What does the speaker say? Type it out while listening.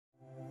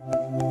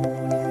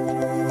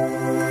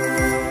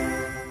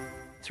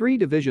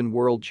Three-division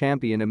world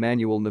champion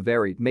Emanuel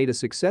Navarrete made a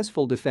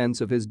successful defense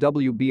of his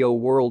WBO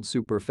World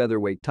Super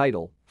Featherweight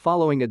title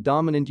following a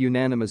dominant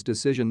unanimous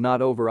decision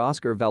not over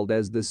Oscar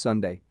Valdez this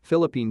Sunday,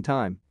 Philippine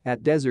time,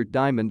 at Desert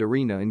Diamond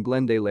Arena in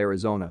Glendale,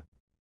 Arizona.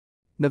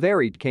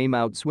 Navarrete came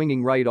out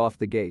swinging right off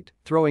the gate,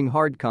 throwing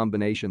hard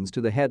combinations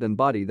to the head and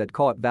body that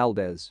caught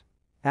Valdez.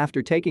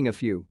 After taking a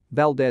few,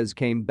 Valdez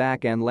came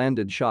back and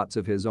landed shots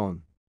of his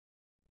own.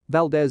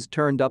 Valdez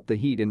turned up the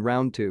heat in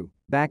round 2,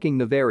 backing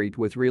Navarrete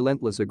with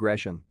relentless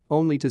aggression,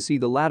 only to see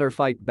the latter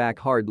fight back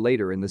hard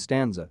later in the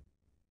stanza.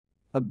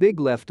 A big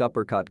left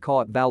uppercut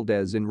caught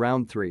Valdez in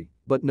round 3,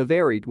 but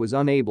Navarrete was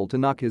unable to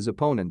knock his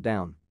opponent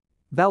down.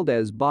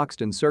 Valdez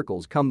boxed in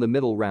circles come the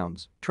middle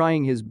rounds,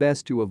 trying his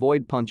best to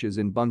avoid punches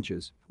in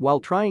bunches while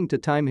trying to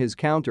time his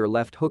counter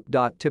left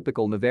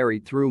hook.Typical.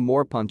 Navarrete threw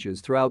more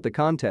punches throughout the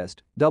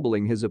contest,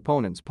 doubling his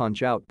opponent's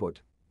punch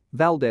output.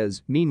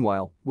 Valdez,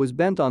 meanwhile, was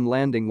bent on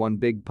landing one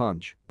big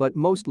punch but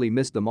mostly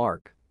missed the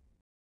mark.